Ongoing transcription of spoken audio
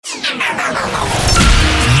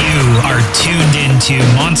tuned into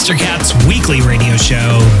Monstercat's weekly radio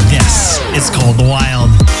show. This is Call of the Wild.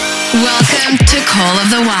 Welcome to Call of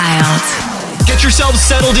the Wild. Get yourselves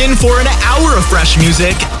settled in for an hour of fresh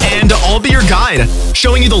music, and I'll be your guide,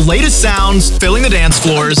 showing you the latest sounds, filling the dance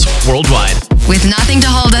floors worldwide. With nothing to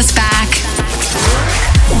hold us back,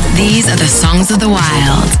 these are the songs of the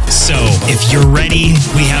wild. So, if you're ready,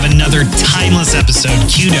 we have another timeless episode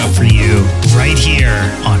queued up for you right here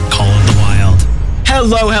on Call of the Wild.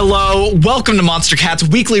 Hello. Welcome to Monstercat's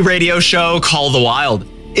weekly radio show, Call of the Wild.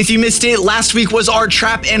 If you missed it, last week was our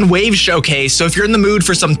Trap and Wave showcase, so if you're in the mood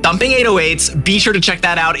for some thumping 808s, be sure to check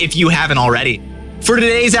that out if you haven't already. For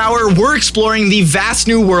today's hour, we're exploring the vast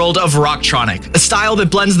new world of Rocktronic, a style that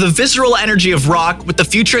blends the visceral energy of rock with the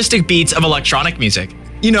futuristic beats of electronic music.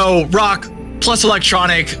 You know, rock plus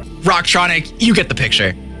electronic, Rocktronic, you get the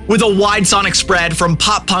picture. With a wide sonic spread from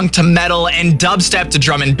pop punk to metal and dubstep to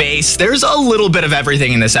drum and bass, there's a little bit of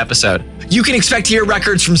everything in this episode. You can expect to hear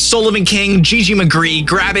records from Sullivan King, Gigi McGree,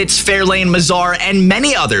 Grabbits, Fairlane, Mazar, and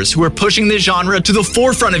many others who are pushing this genre to the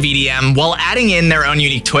forefront of EDM while adding in their own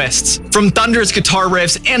unique twists. From thunderous guitar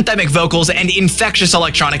riffs, anthemic vocals, and infectious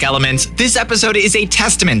electronic elements, this episode is a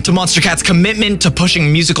testament to Monstercat's commitment to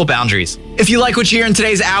pushing musical boundaries. If you like what you hear in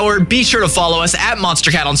today's hour, be sure to follow us at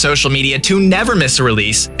Monstercat on social media to never miss a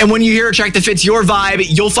release. And when you hear a track that fits your vibe,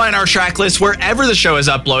 you'll find our track list wherever the show is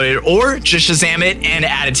uploaded, or just Shazam it and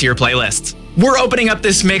add it to your playlists. We're opening up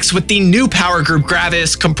this mix with the new power group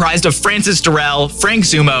Gravis, comprised of Francis Durrell, Frank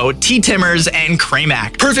Zumo, T. Timmers, and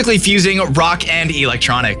Kramack, perfectly fusing rock and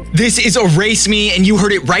electronic. This is Erase Me, and you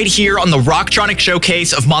heard it right here on the Rocktronic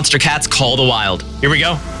showcase of Monstercat's Call of the Wild. Here we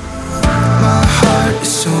go. My heart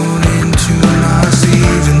is sewn into my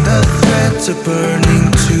sleeve, and the threads are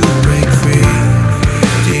burning to break free.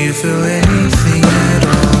 Do you feel anything at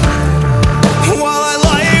all? While I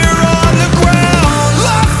lie here on the ground,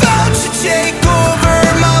 I felt you take over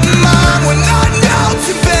my mind when I knelt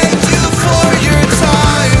to beg you for your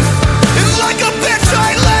time. And like a bitch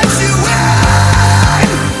I let you in,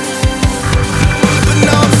 but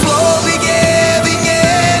now I'm slowly giving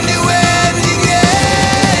in to ending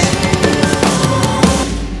it.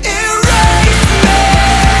 Erase me,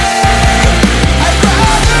 I'd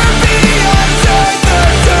rather be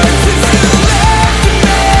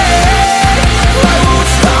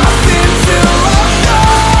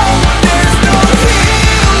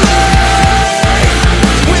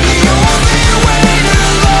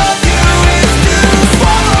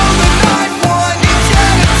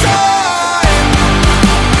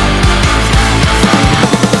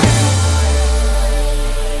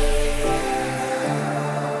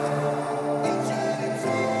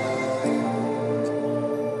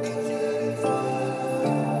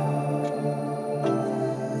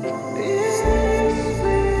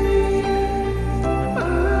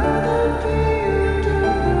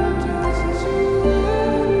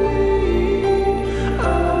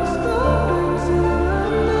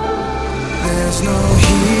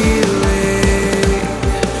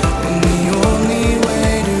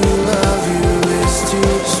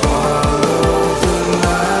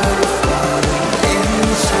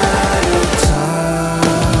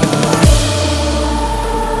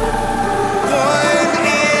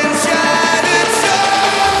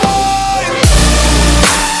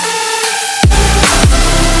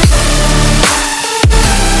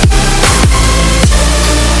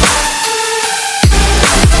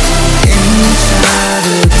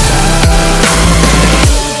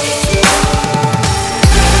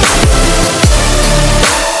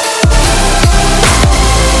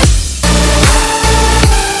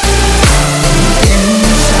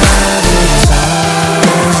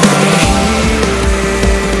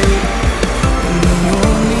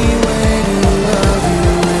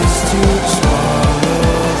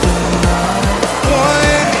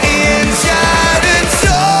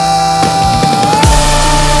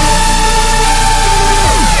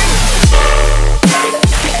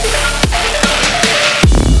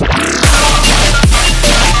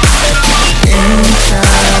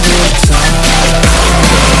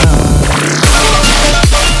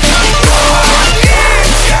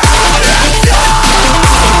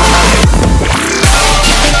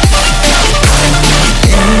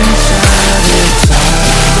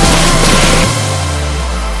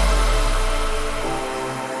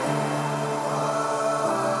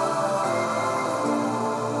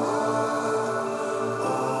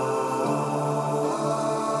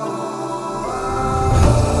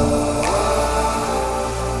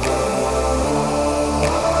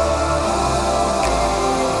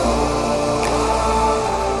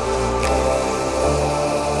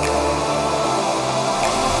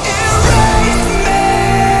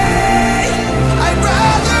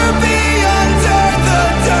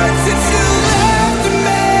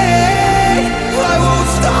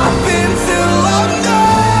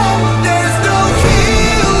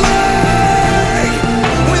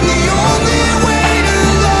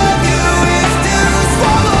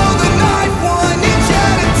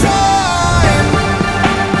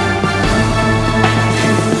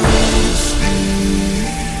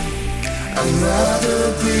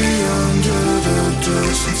rather be under the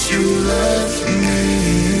dirt since you left me.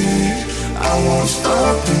 I won't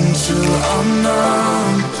stop until I'm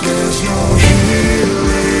numb. There's no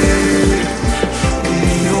healing when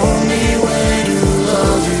the only way to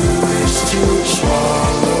love you is to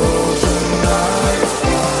swallow the knife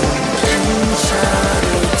one inch at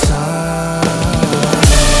a time.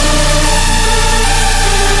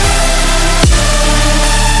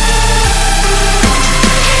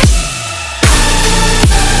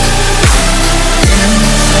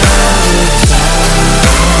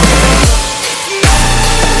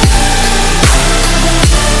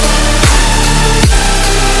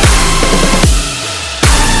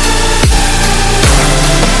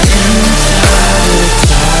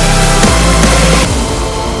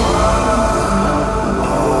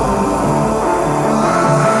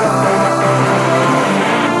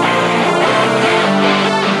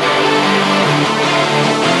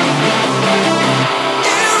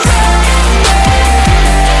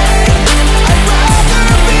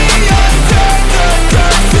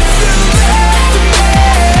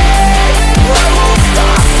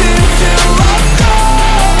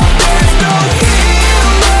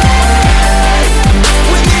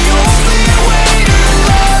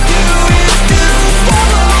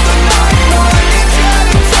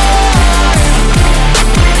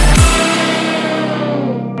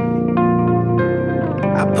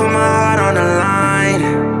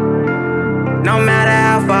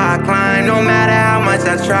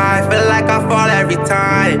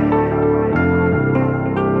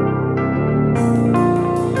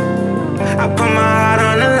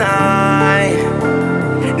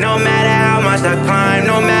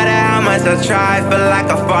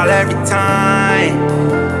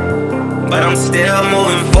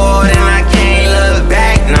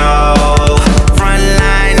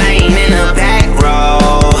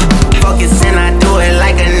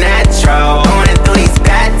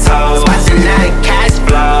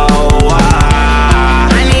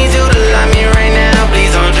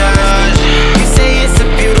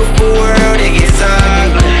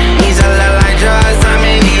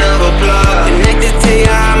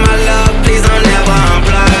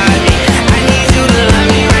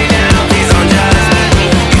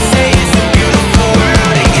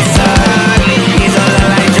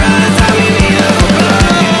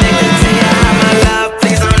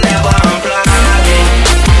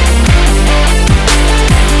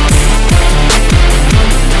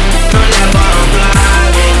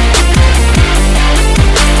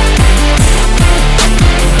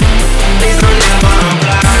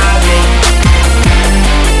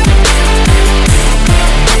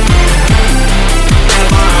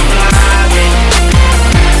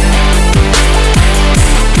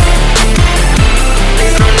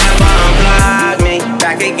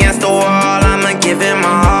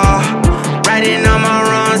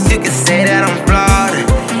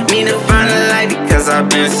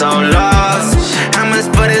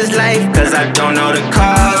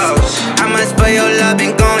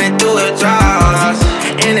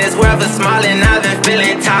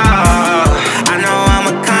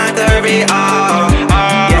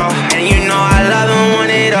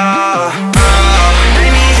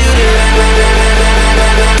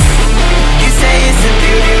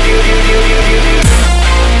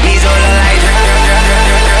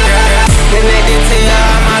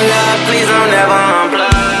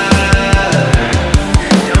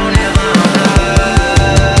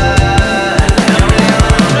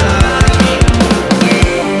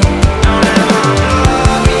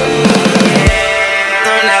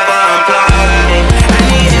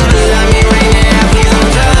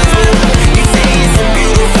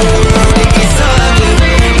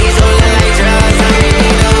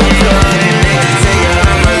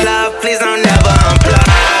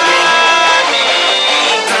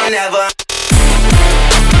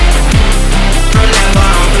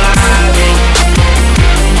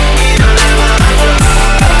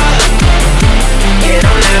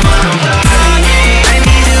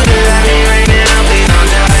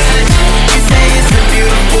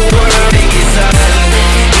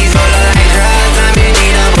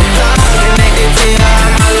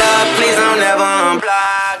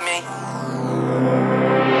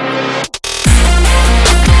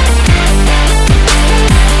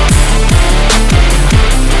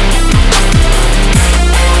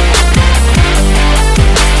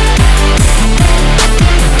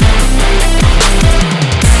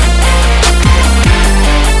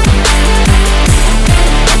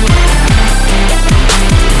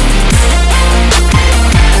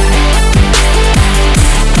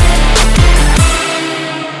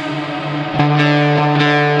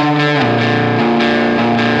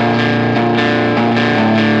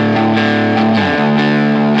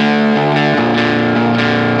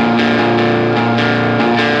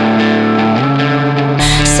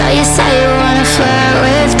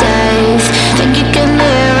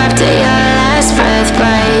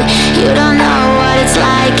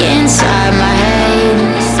 inside my head.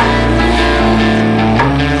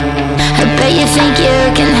 I bet you think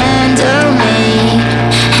you can handle me,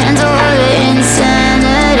 handle all the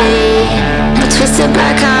insanity, my twisted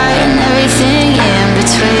black eye and everything in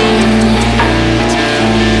between.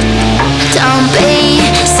 Don't be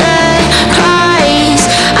surprised,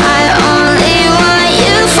 I only want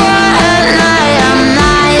you for a night. I'm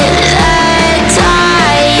not the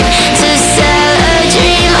type to sell a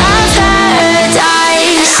dream of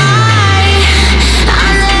paradise. I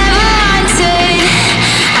never wanted you,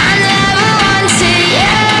 but I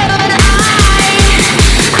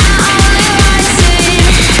only wanted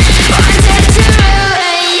to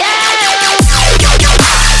ruin you.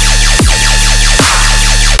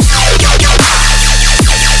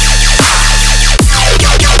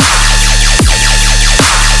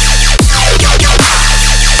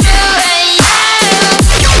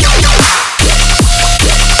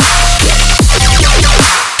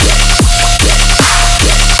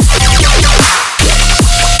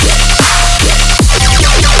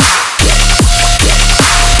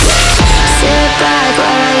 Sit back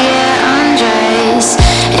while I get undressed.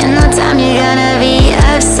 In no time you're gonna be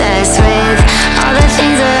obsessed with all the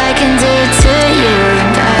things that I can do to you in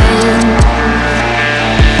bed.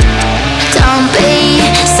 Don't be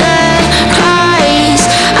surprised,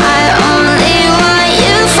 I only want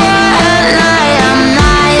you for a night. I'm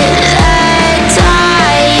not the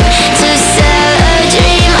type to sell a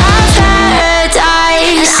dream of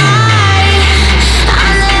paradise. I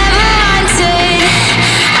never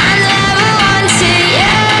wanted you,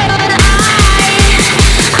 but I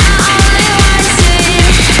only wanted to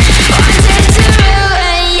ruin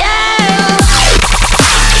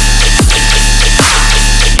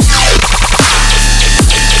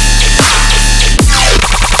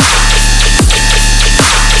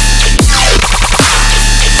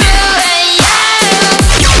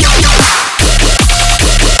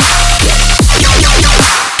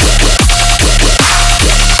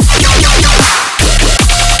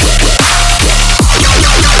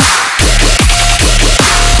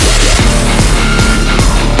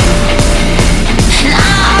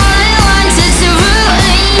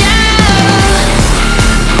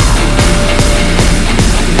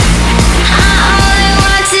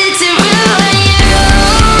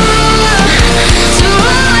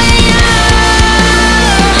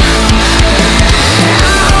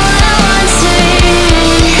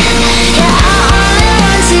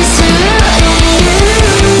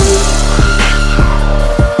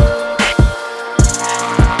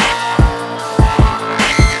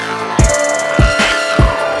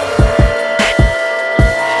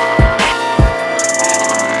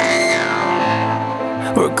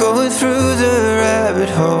We're going through the rabbit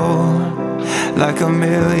hole like a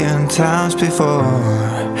million times before.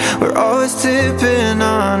 We're always tipping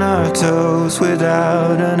on our toes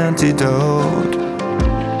without an antidote.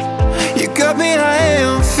 You got me high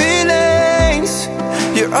on feelings,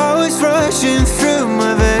 you're always rushing through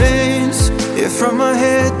my veins. Yeah, from my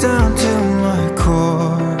head down to my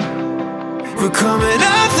core. We're coming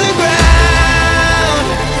off the ground,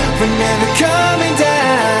 we're never coming down.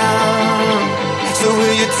 So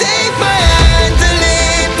will you take my hand and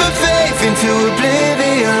leap of faith into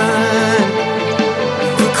oblivion?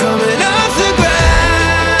 We're coming off the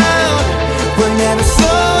ground, we're never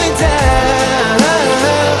slowing down.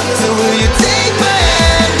 So will you take my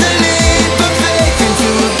hand and leap of faith into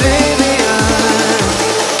oblivion?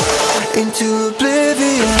 Into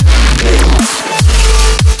oblivion.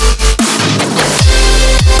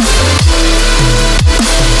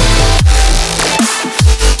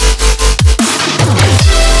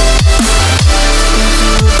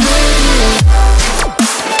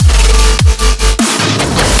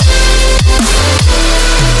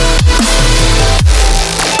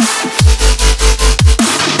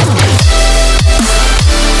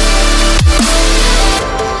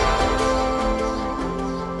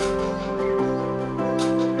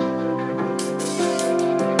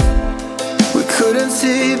 Couldn't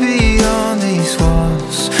see beyond these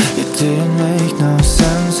walls. It didn't make no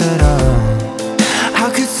sense at all. How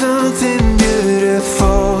could something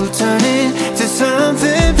beautiful turn into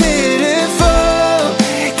something pitiful?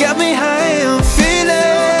 Got me high on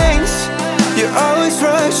feelings, you're always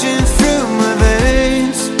rushing through my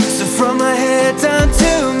veins. So from my head down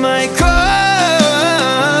to my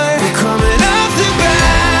core, we're coming off the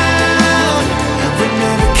ground, we're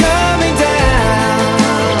never coming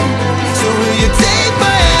down. So will you take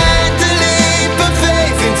my hand and leap of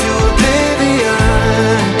faith into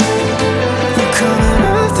oblivion?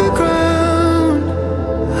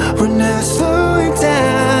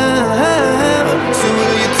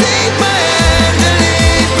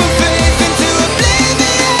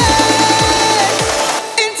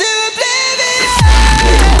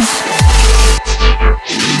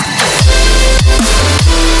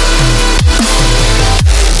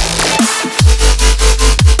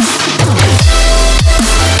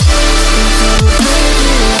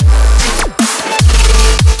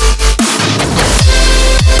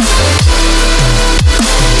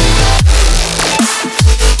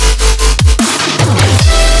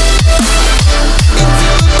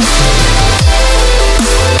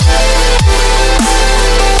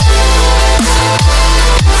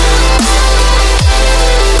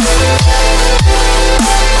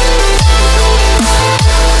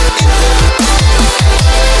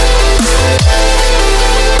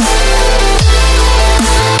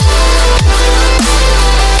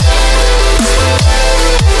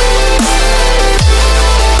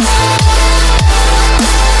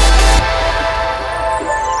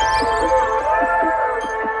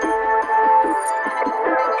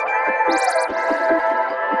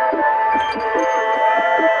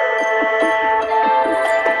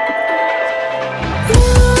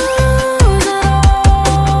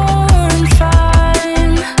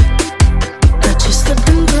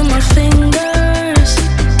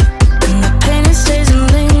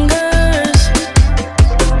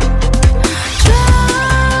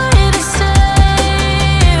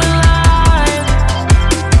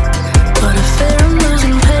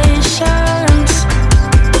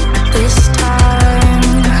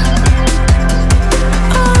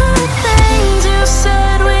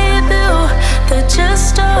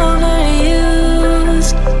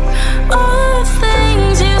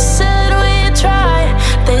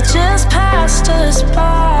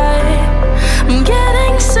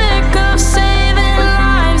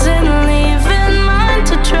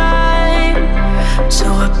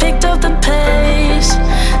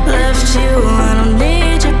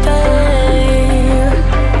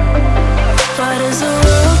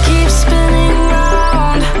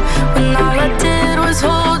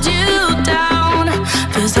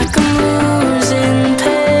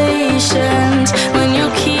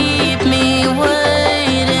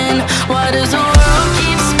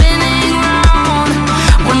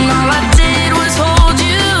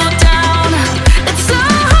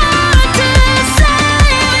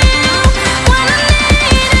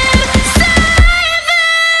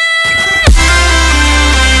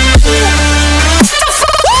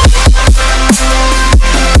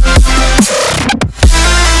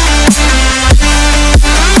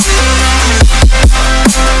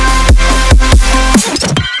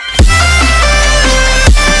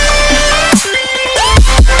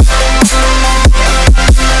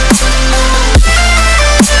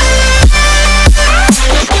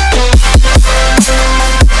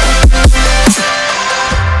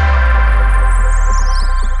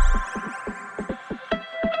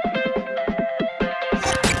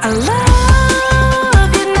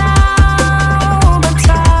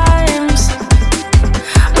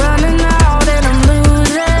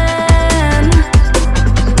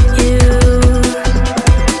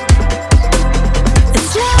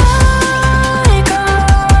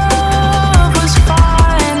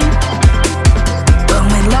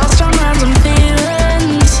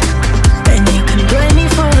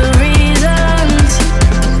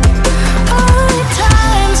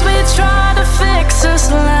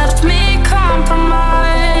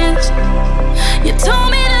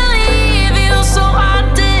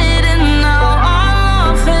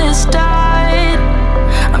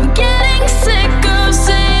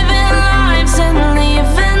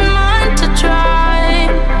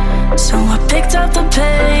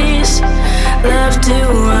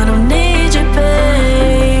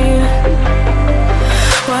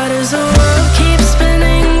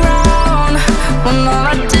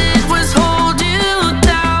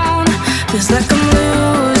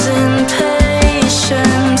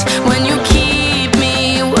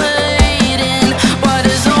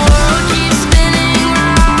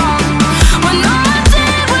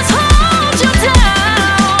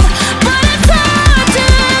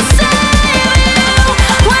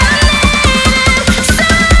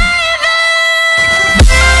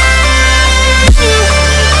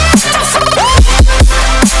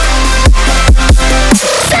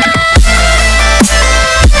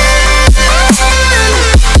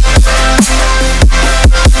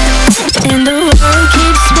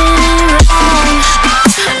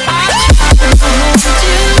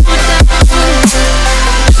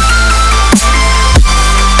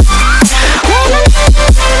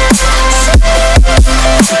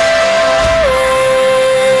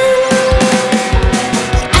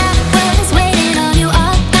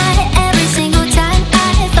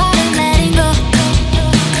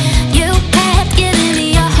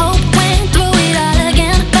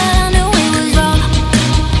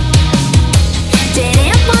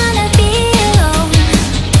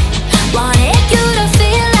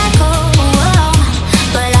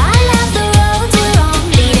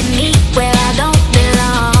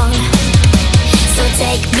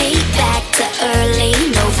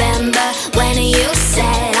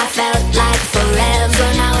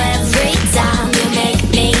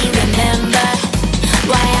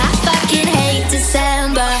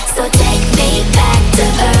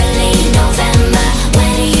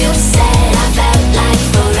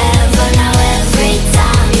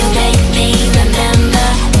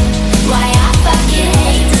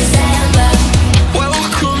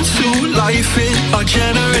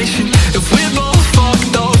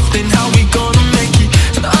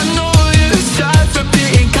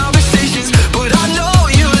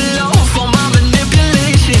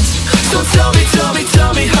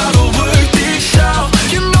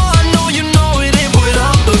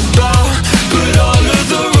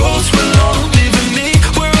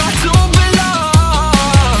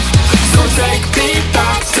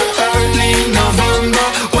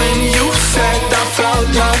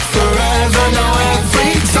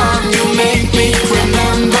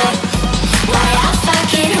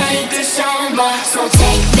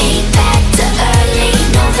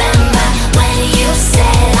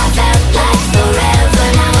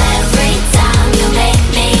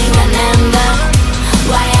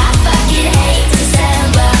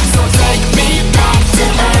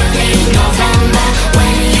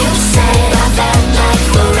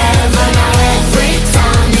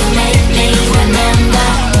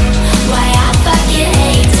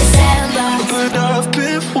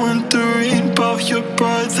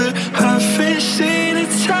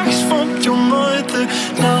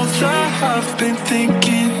 Now that I've been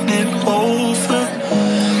thinking it over,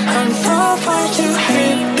 I know why you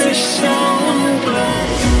hate this song.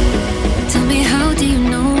 Tell me, how do you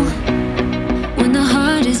know when the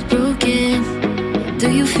heart is broken?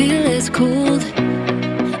 Do you feel as cold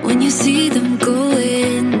when you see them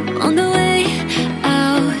going on the way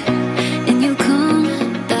out and you come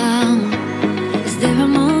down? Is there a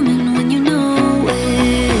moment when you know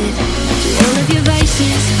it? Do all of your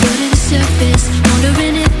vices float to the surface,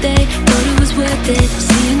 wondering if they thought it was worth it?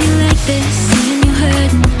 Seeing you like this, seeing you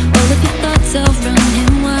hurting, all of your thoughts are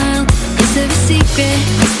running wild. Is there a secret?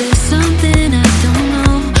 Is there something I don't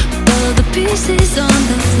know? All the pieces on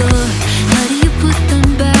the floor, how do you put them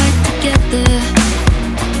back together?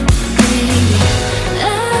 Baby,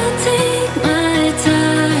 I'll take my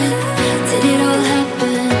time. Did it all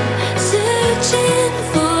happen? Searching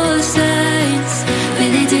for signs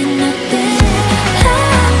where they did nothing.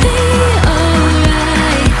 I'll be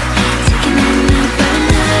alright, taking it night by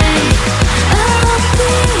night. I'll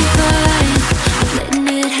be fine, letting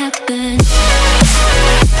it happen.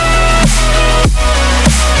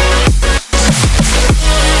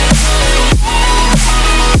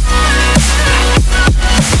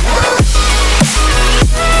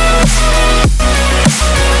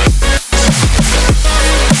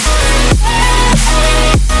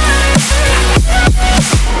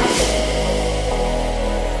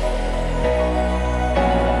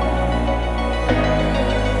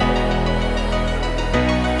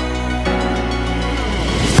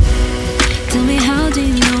 Tell me, how do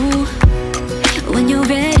you know when you're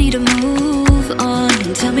ready to move on?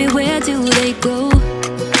 Tell me, where do they go?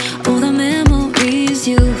 All the memories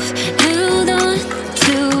you've held on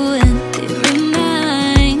to, and they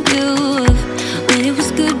remind you of when it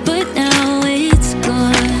was good, but now it's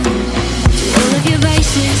gone. Do all of your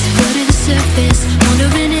vices float to the surface,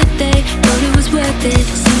 wondering if they thought it was worth it?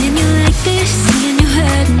 Seeing you like this, seeing you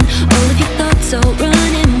hurting, all of your thoughts are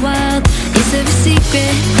running wild. Is there a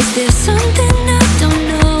secret? Is there something I don't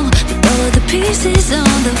know? With all of the pieces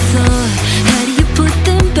on the floor, how do you put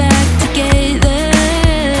them back together?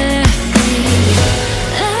 Baby,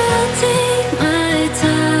 I'll take my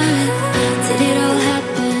time. Did it all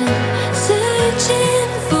happen? Searching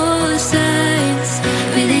for signs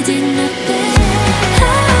where they did nothing.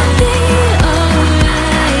 I'll be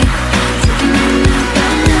alright, taking it night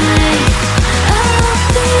by night. I'll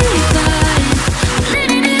be fine,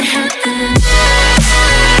 letting it happen.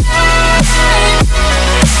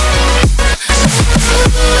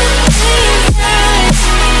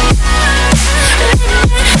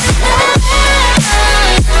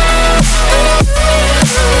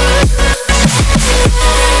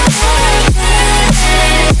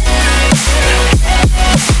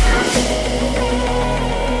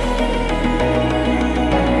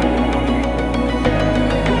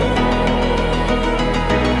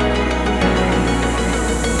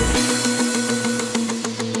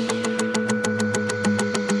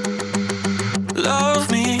 Love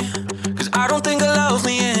me, 'cause I don't think I love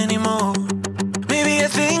me anymore. Maybe I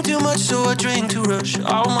think too much, so I drink to rush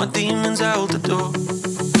all my demons out the door.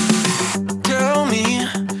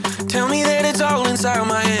 Tell me that it's all inside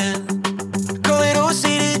my head. Call it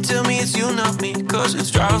OCD, tell me it's you, not me, 'cause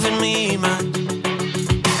it's driving me mad.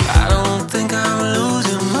 I don't think I'm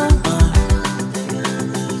losing my mind,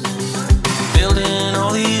 building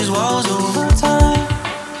all these walls over time.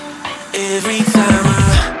 Every time I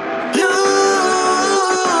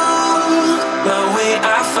my way,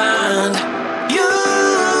 I find you.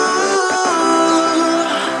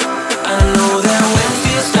 I know that when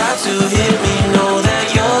fears start to hit me, know that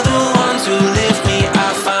you're the one to lift me. I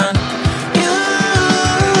find you,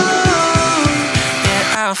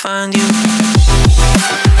 yeah, I'll find you.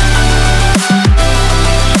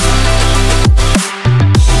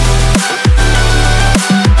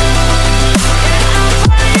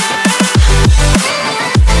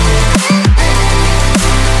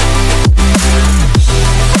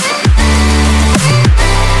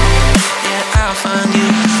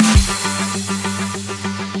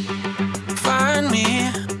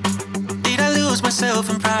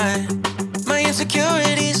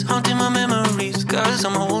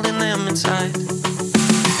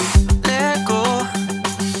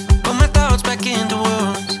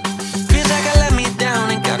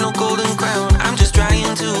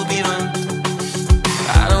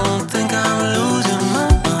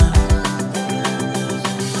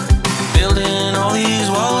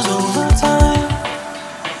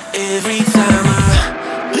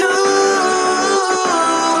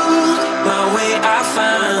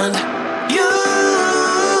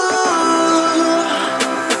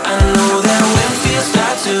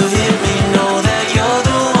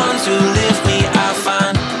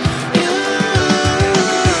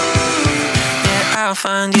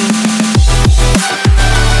 find you.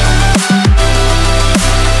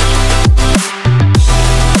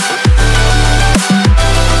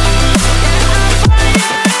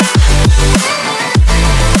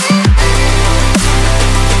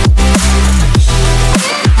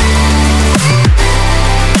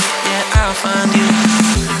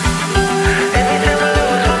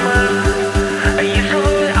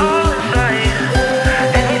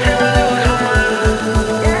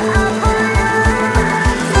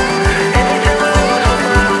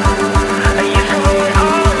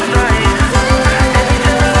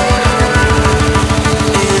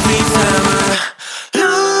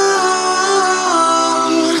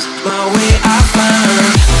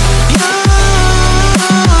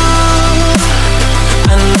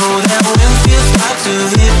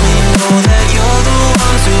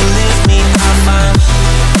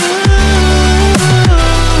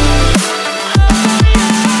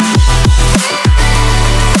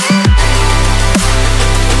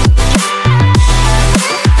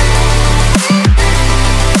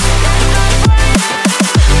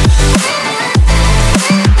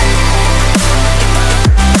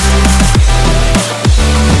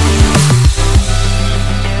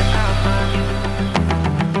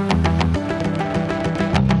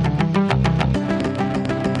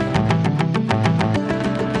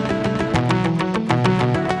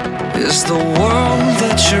 Is the world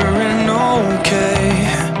that you're in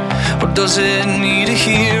okay? Or does it need a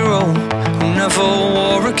hero who never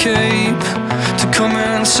wore a cape to come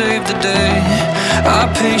and save the day?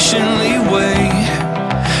 I patiently wait,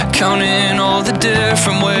 counting all the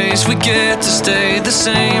different ways we get to stay the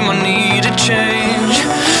same. I need a change.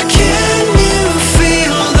 Can you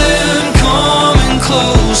feel them coming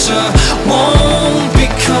closer? Won't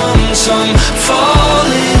become some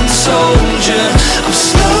fallen soldier. I'm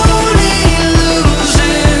slowly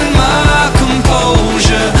losing my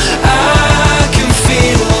composure. I can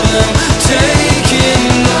feel them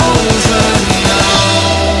taking over now.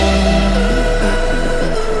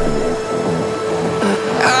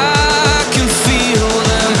 I can feel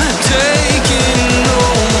them taking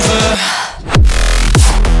over.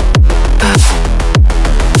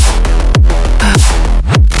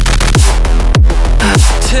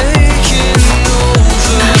 Taking over.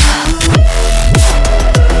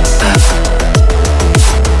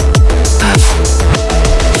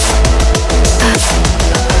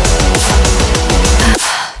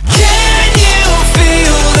 Can you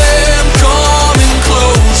feel them coming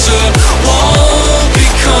closer? Won't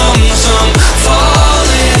become some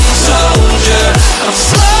fallen soldier. I'm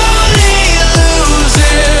slowly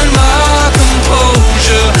losing my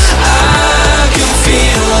composure. I can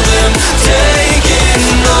feel them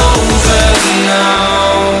taking over now.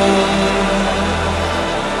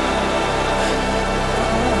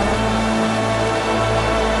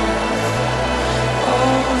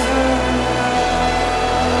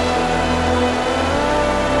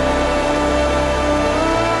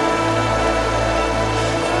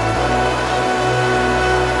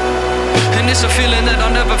 And it's a feeling that I'll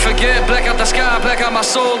never forget. Black out the sky, black out my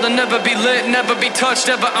soul. To never be lit, never be touched.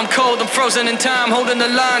 Ever I'm cold, I'm frozen in time. Holding the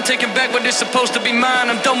line, taking back what is supposed to be mine.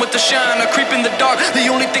 I'm done with the shine, I creep in the dark. The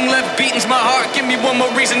only thing left beating's my heart. Give me one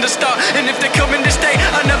more reason to start. And if they come in to stay,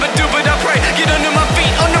 I never do, but I pray. Get under my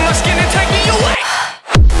feet, under my skin and take me away.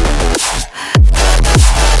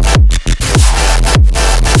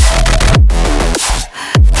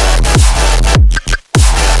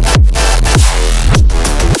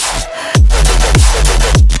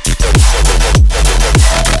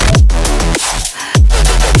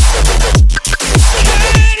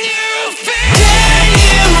 Can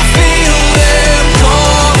you feel them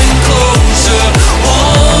coming closer?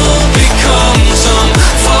 Won't become some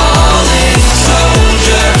fallen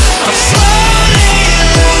soldier. I'm slowly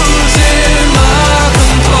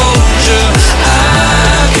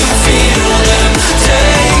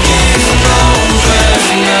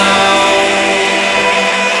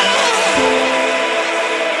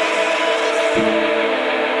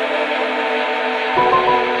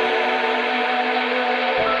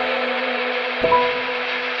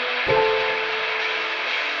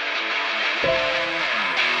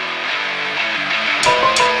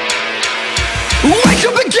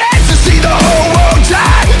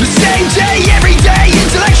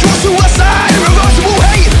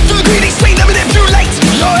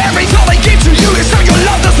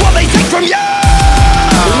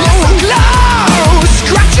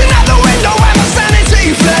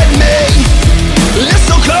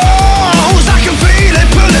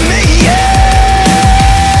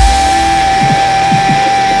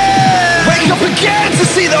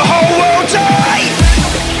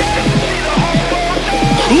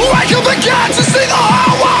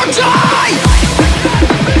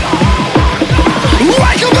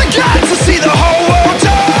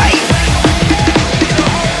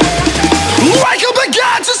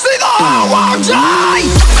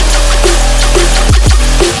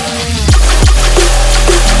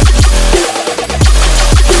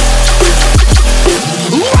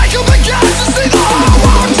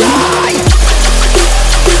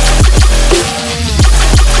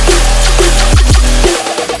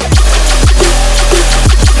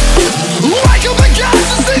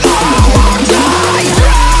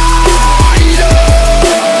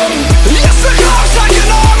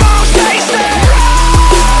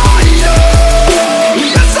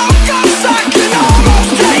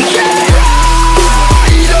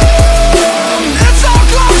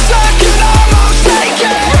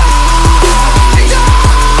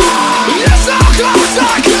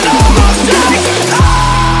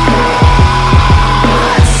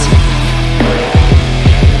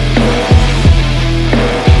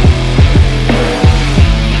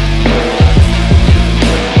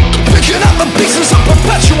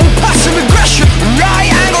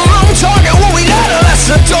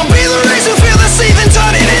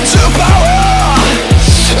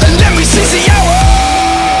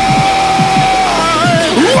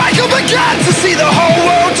up again to see the whole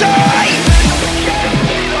world die.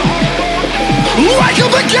 Wake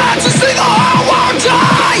up again to see the whole world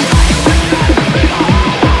die.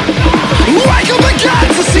 Wake up again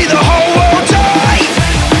to see the whole world die.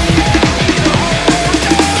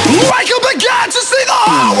 Wake up again to see the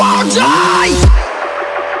whole world die.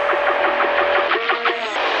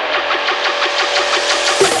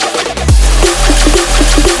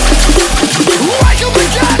 Wake up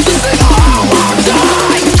again to see the whole world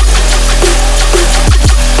die.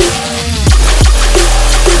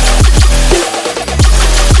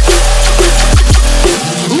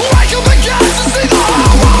 Wake up again to see the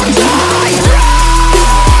whole world die.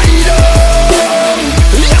 Freedom.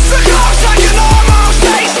 Yes, the close I can almost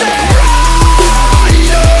taste it.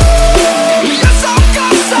 Freedom. Yes, so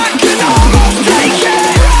close I can almost take it.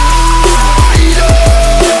 Freedom.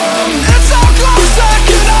 It's so close I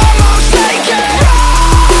can almost take it.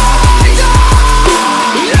 Freedom.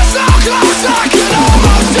 Yes, so close I can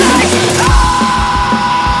almost take it.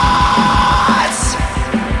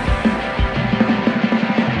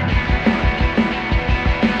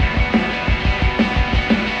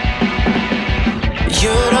 You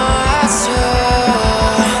don't have to.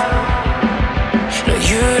 No,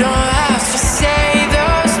 you don't have to say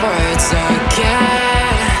those words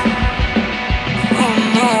again. Oh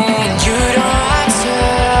no. And you don't have to.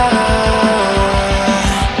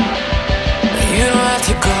 No, you don't have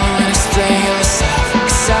to go and explain yourself,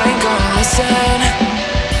 'cause I ain't gonna listen.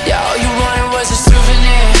 Yeah, all you wanted was a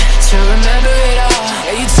souvenir to remember it all.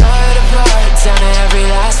 Yeah, you tore it apart down to every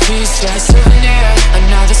last piece. Yeah, a souvenir,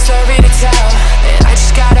 another story to tell. And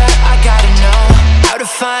I gotta know how to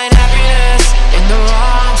find happiness in the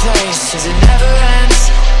wrong place, 'cause it never ends.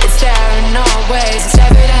 It's there in all ways, it's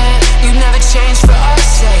evident. You never change for our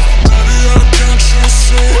sake.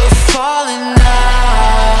 We're falling now.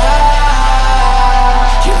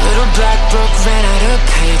 Your little black book ran out of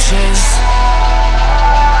pages.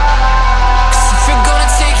 'Cause if you're gonna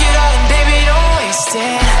take it all, then baby, don't waste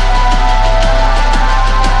it.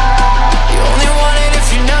 You only want it if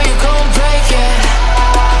you know you're gonna break it.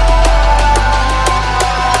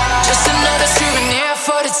 Just another souvenir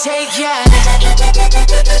for the take, yeah.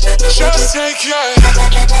 Just take it,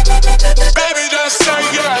 baby, just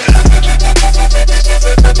take it.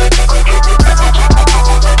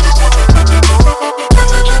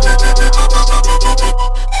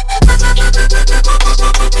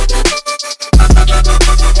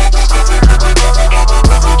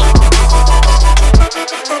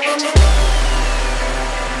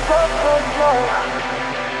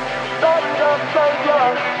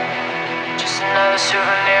 Just another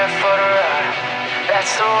souvenir for the ride.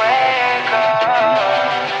 That's the way it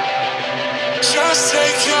goes. Just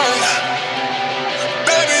take it,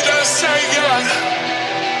 baby, just take it.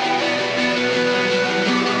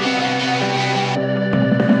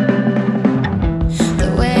 The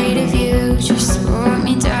weight of you just brought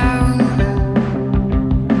me down.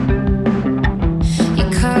 You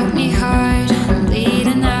cut me hard, I'm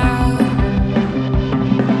bleeding out.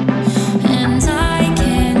 And I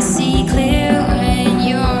can see clear when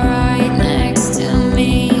you're right next to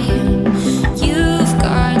me. You've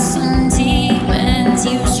got some demons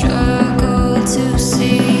you struggle to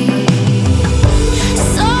see.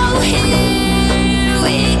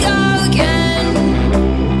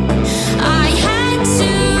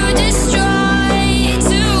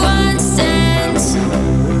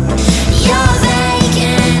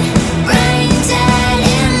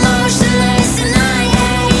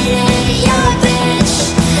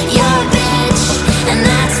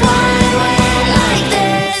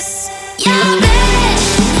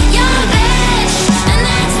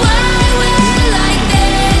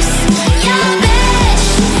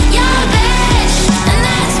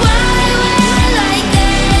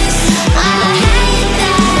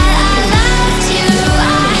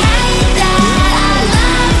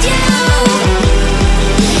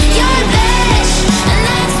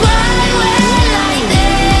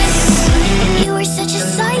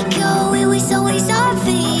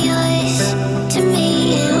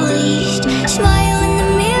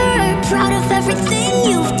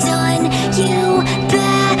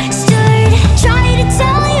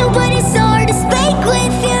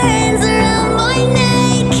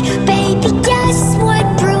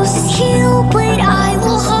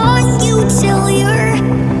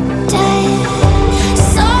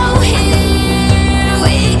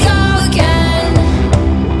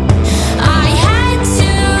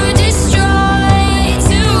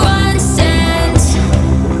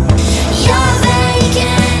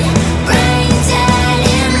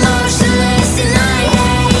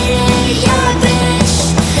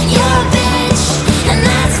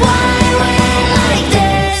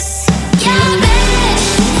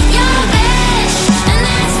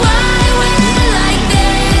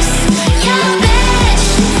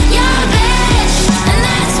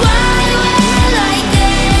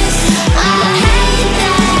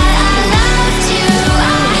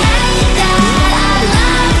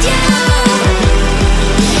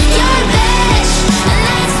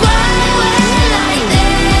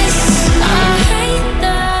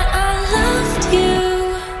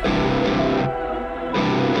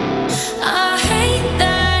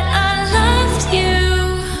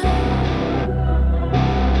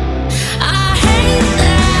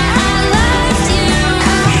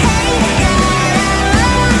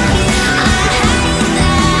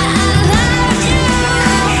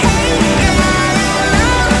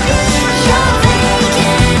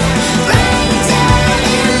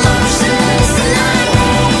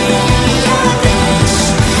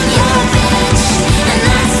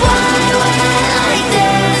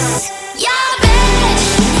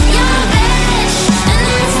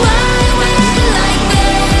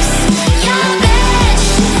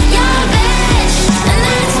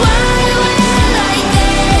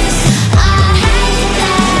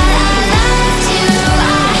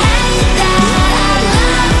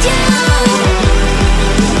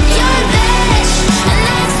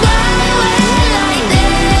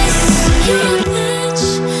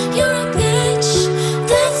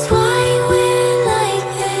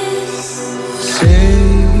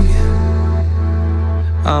 Say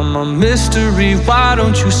I'm a mystery, why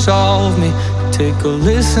don't you solve me? Take a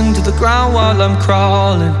listen to the ground while I'm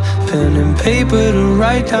crawling. Pen and paper to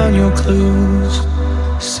write down your clues.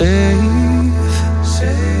 Safe,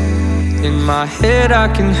 safe. In my head I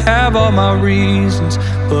can have all my reasons,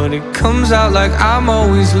 but it comes out like I'm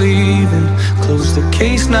always leaving. Close the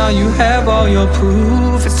case, now you have all your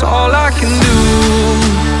proof. It's all I can do.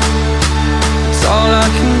 It's all I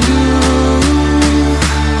can do.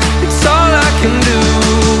 It's all I can do.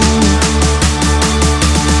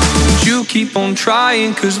 But you keep on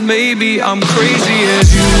trying, 'cause maybe I'm crazy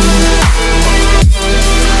as you.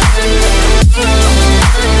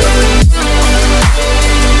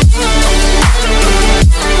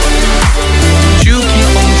 You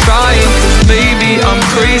keep on trying, 'cause maybe I'm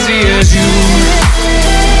crazy as you.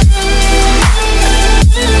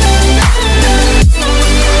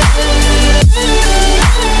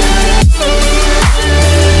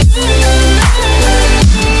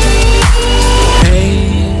 Hey,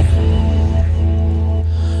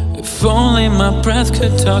 if only my breath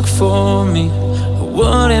could talk for me, I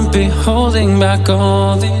wouldn't be holding back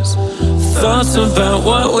all these thoughts about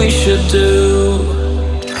what we should do.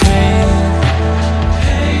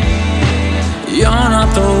 You're not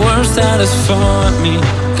the worst that has fought me.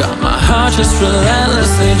 Got my heart just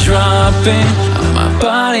relentlessly dropping. My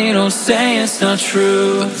body don't say it's not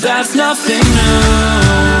true, but that's nothing new.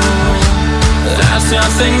 That's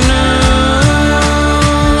nothing new.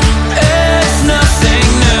 It's nothing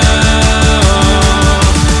new.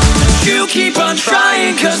 But you keep on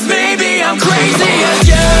trying, 'cause maybe I'm crazy as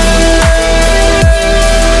you.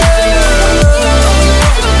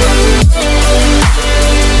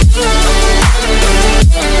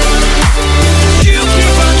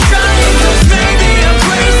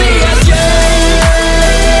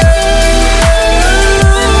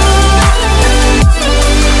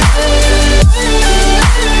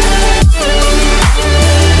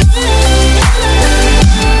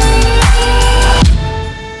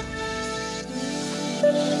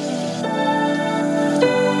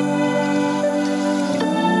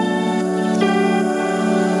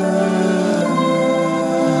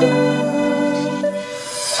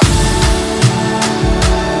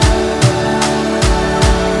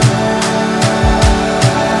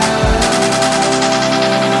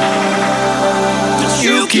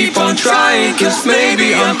 Keep on trying, 'cause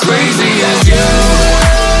maybe I'm crazy as you.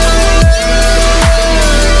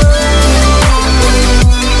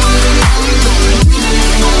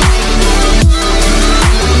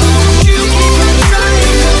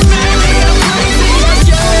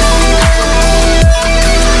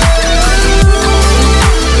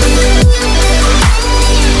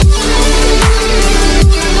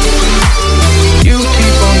 You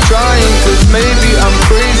keep on trying, 'cause maybe I'm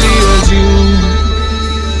crazy as you.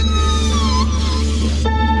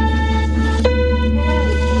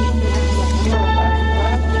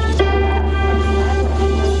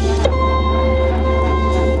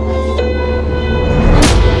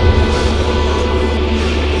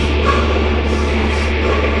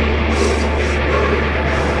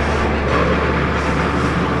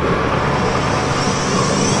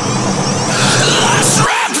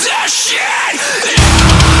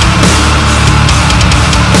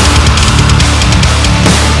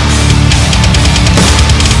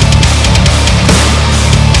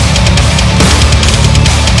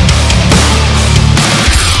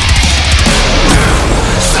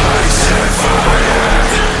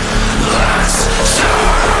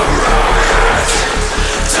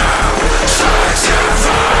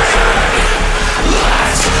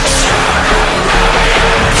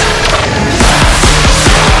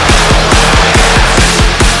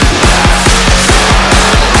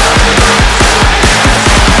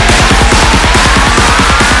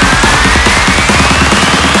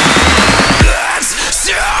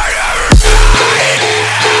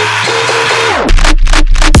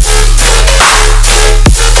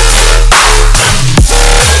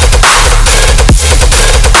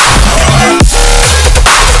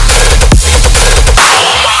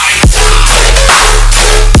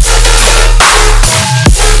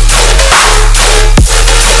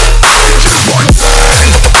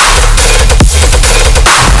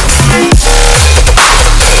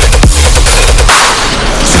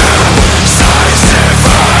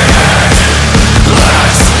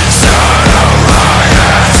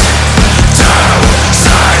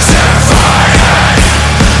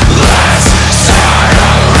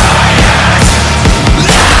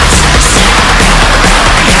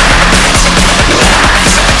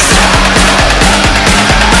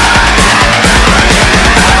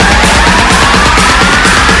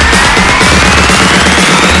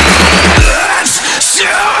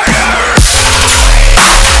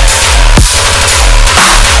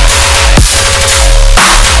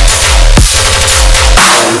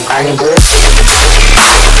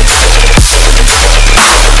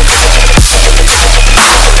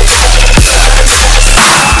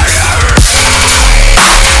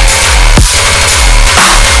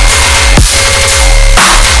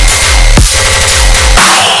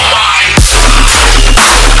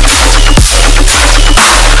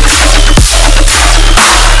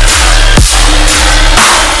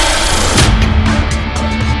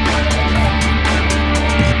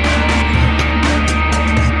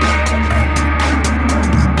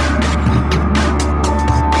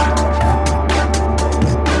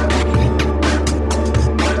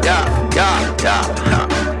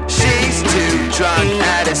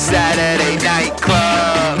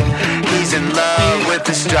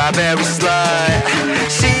 slut.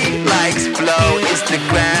 She likes blow,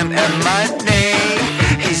 Instagram and money.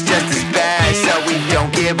 He's just as bad, so we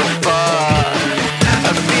don't give a fuck.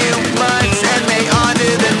 A few months and they on to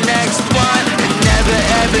the next one, and never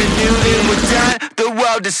ever knew they were done. The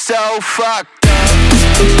world is so fucked up.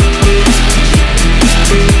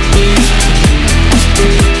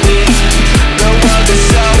 The world is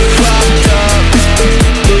so fucked up.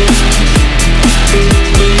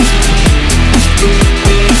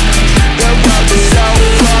 The world is so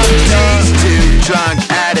fucked up. He's too drunk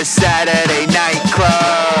at a Saturday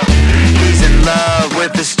nightclub. He's in love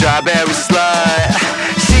with a strawberry slut.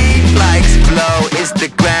 She likes blow,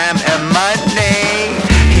 Instagram and money.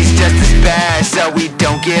 He's just as bad, so we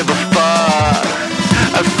don't give a fuck.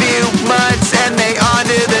 A few months and they on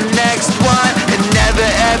to the next one, and never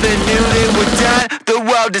ever knew they were done. The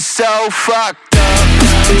world is so fucked up.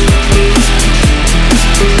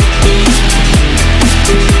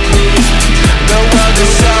 The world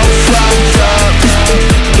is so fucked up.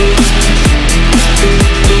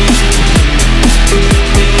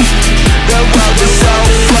 The world is so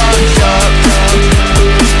fucked up.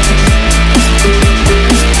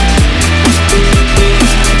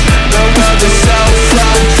 The world is so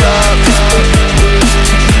fucked up.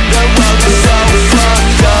 The world is so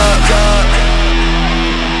fucked up.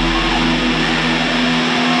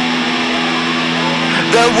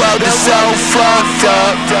 The world is so fucked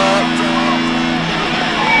up.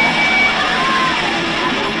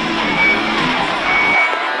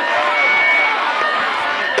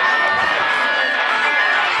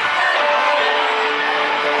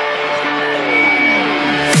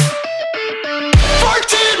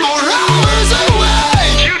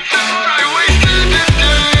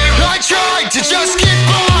 Just get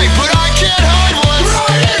by, but I can't hide what's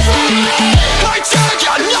right from me. I just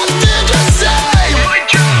got nothing to say. My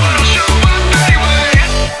God, I'll show my baby.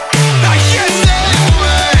 I can't stay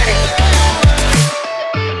away.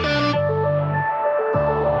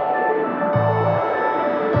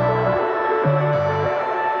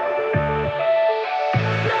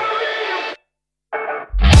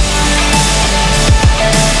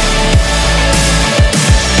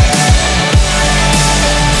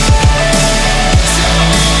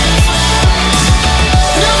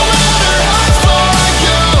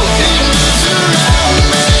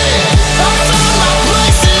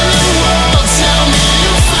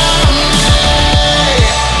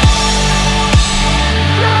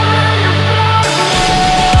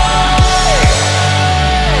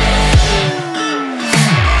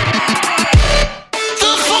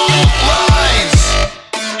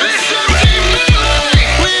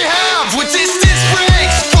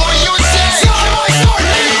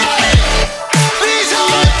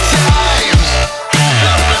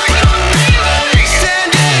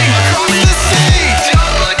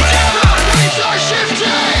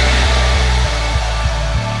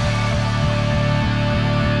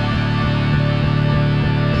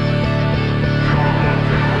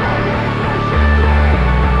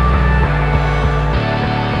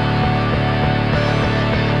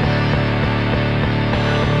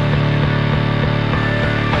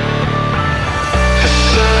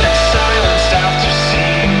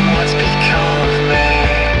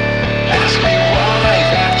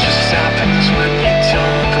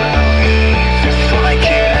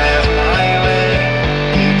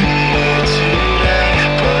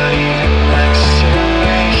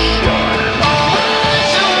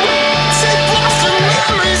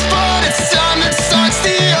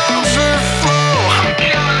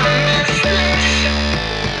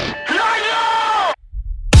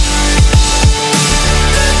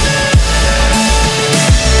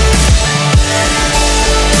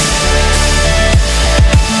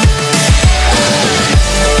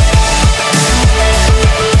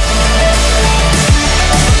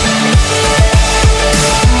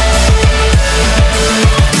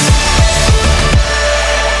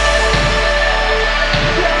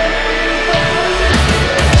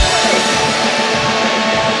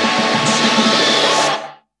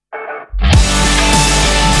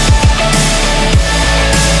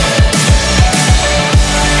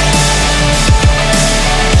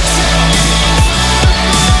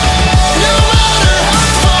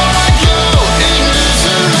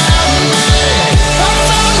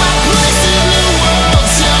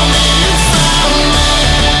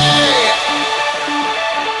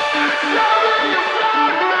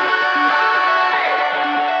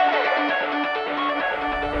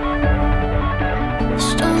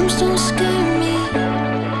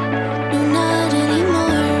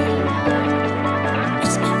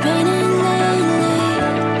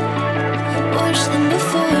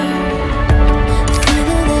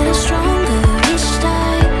 Stronger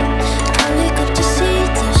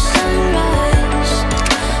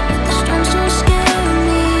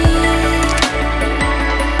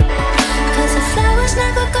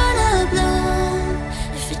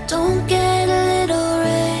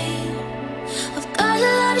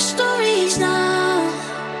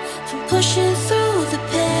pushing through the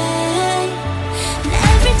pain. And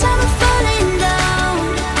every time I'm falling down,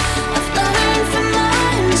 I've learned from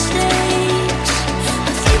my mistakes.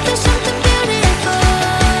 I think there's something beautiful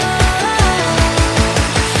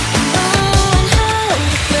in knowing how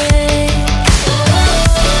to break.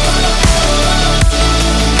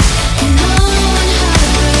 In knowing how to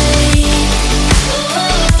break.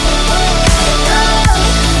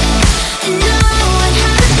 In knowing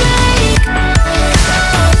how to break.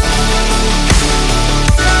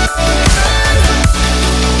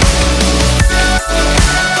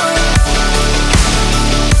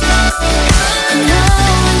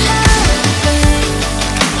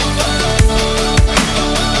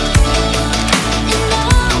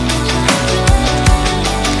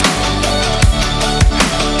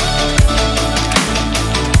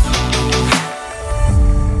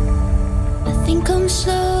 I think I'm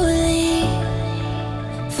slowly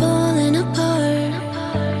falling apart,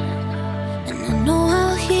 and I know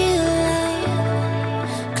I'll heal it,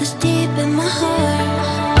 'cause deep in my heart,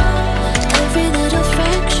 every little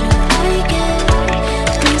fracture I get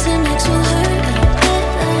means the next will hurt a bit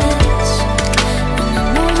less. And I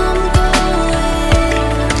know I'm going,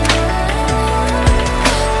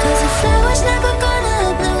 'cause the flower's never gonna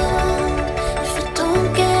bloom if it don't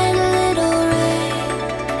get a little rain.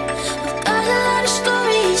 I've got a lot of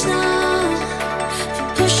stories now from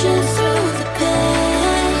pushing through the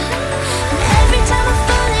pain. And every time I'm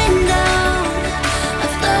falling down,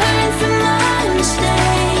 I've learned from my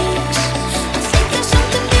mistakes. I think there's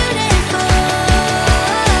something beautiful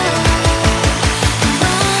in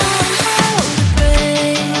knowing how to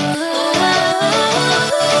break.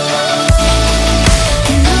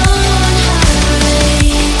 In knowing how to break.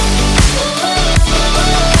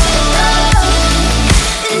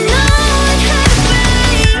 In knowing how to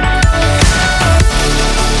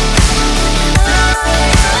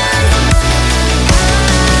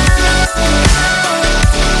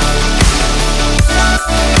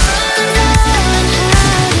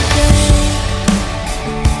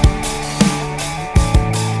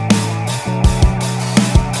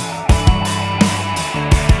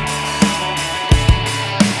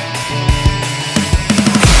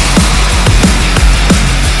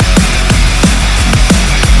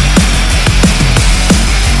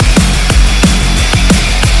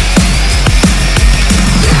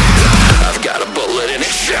I've got a bullet and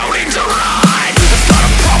it's shouting to run. It's not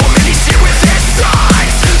a problem and he's here with his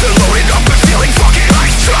sons. They're loaded up and feeling fucking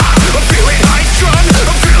high-strung. I'm feeling high-strung,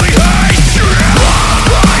 I'm feeling high-strung. Block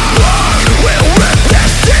by block, we'll rip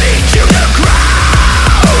this city to the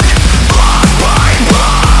ground. Block by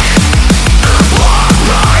block, block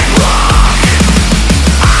by block.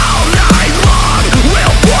 All night long,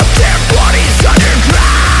 we'll put their bodies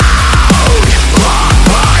underground. Block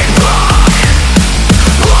by block,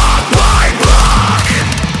 block by block.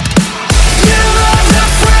 You love to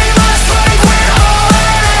frame us like we're all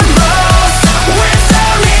animals.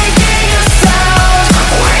 Without making a sound,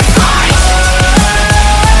 we fight.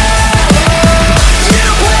 You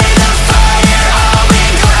play the fire, I'll be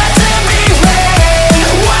glad to be rain.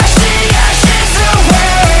 Wash the ashes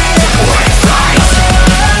away, we fight.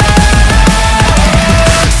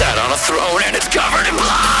 Sat on a throne and it's covered in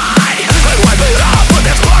blood. I wipe it off, but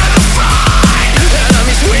that's part of the fun.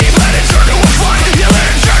 Enemies we let it turn to a fun. You let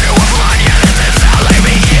it turn to a fun. Yeah, this is how they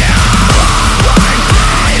begin.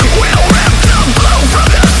 We'll rip the blue from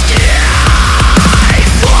the sky.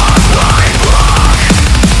 Block by block,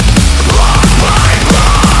 block by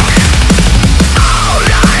block. All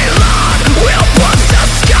night long, we'll put the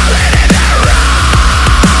scarlet in their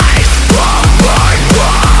eyes. Block by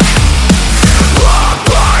block, block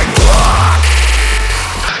by block.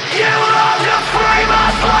 You love to frame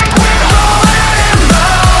us like we're all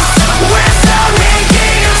animals. Without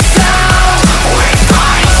making a sound, we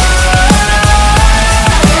fight.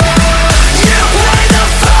 You play the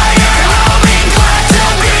fire, I'll be glad to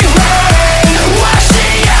be rain. Wash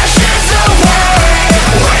the ashes away,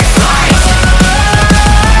 we fight.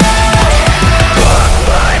 Block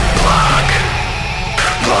by block,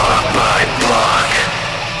 block by block,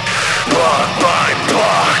 block by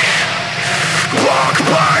block, block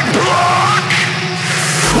by block.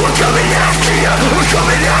 We're coming after you, we're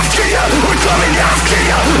coming after you, we're coming after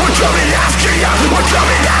you, we're coming after you, we're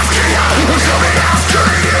coming after you, we're coming after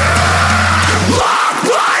you. Block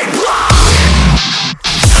by block.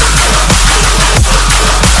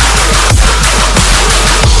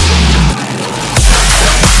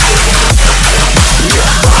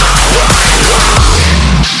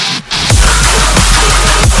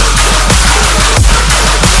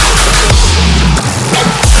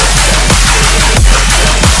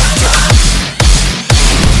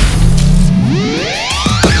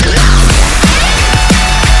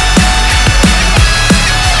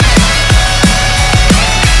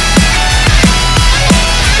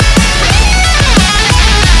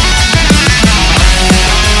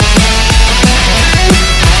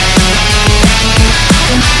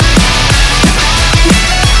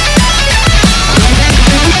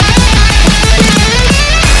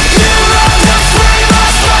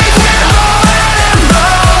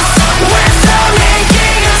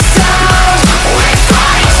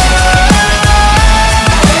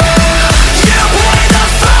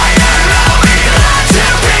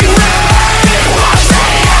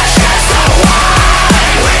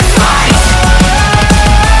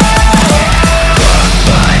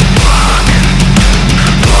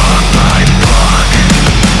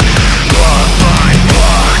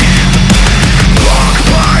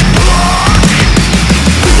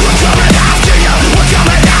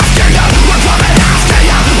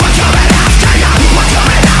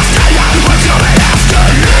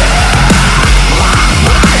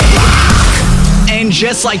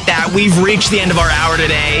 just like that, we've reached the end of our hour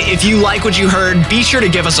today. If you like what you heard, be sure to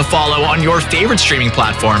give us a follow on your favorite streaming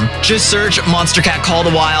platform. Just search Monstercat Call the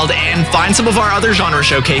Wild and find some of our other genre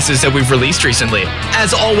showcases that we've released recently.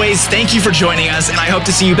 As always, thank you for joining us, and I hope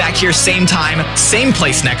to see you back here same time, same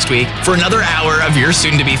place next week for another hour of your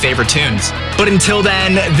soon-to-be favorite tunes. But until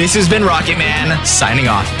then, this has been Rocket Man, signing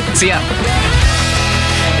off. See ya.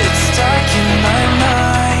 It's dark in my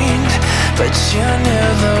mind, but you knew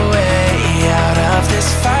the way out of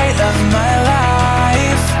this fight of my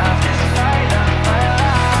life.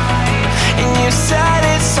 And you said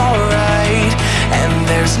it's alright, and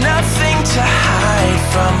there's nothing to hide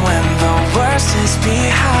from when the worst is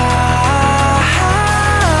behind.